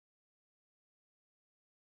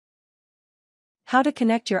How to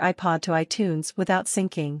connect your iPod to iTunes without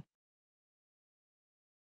syncing.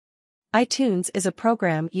 iTunes is a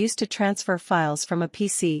program used to transfer files from a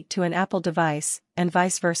PC to an Apple device, and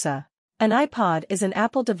vice versa. An iPod is an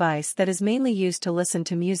Apple device that is mainly used to listen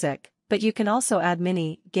to music, but you can also add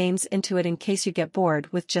mini games into it in case you get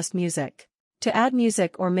bored with just music. To add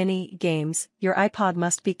music or mini games, your iPod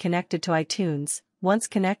must be connected to iTunes. Once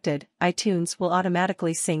connected, iTunes will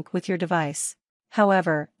automatically sync with your device.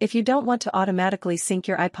 However, if you don't want to automatically sync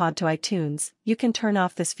your iPod to iTunes, you can turn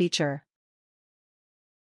off this feature.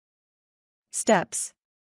 Steps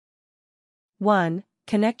 1.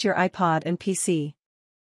 Connect your iPod and PC.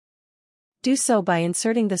 Do so by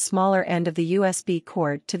inserting the smaller end of the USB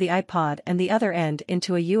cord to the iPod and the other end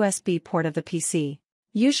into a USB port of the PC.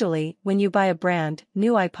 Usually, when you buy a brand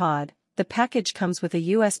new iPod, the package comes with a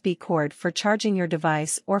USB cord for charging your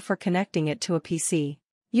device or for connecting it to a PC.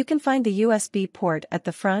 You can find the USB port at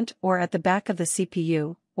the front or at the back of the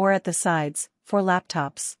CPU, or at the sides, for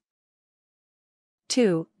laptops.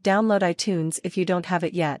 2. Download iTunes if you don't have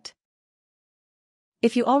it yet.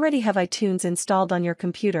 If you already have iTunes installed on your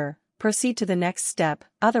computer, proceed to the next step,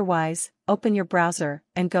 otherwise, open your browser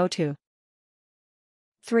and go to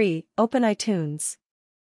 3. Open iTunes.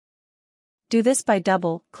 Do this by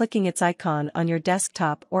double-clicking its icon on your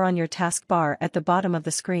desktop or on your taskbar at the bottom of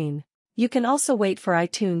the screen. You can also wait for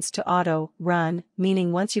iTunes to auto-run,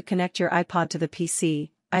 meaning once you connect your iPod to the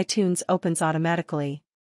PC, iTunes opens automatically.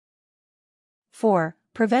 4.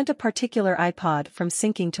 Prevent a particular iPod from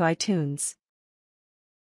syncing to iTunes.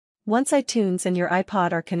 Once iTunes and your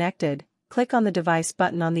iPod are connected, click on the device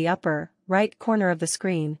button on the upper right corner of the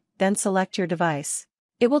screen, then select your device.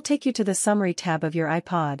 It will take you to the Summary tab of your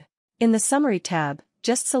iPod. In the Summary tab,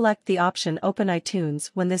 just select the option Open iTunes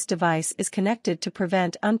when this device is connected to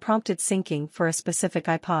prevent unprompted syncing for a specific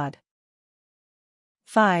iPod.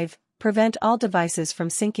 5. Prevent all devices from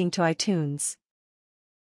syncing to iTunes.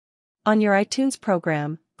 On your iTunes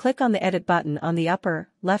program, click on the Edit button on the upper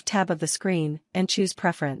left tab of the screen and choose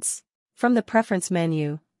Preference. From the Preference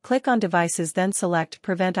menu, click on Devices, then select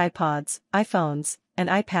Prevent iPods, iPhones, and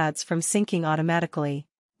iPads from syncing automatically.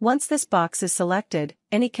 Once this box is selected,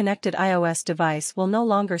 any connected iOS device will no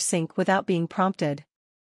longer sync without being prompted.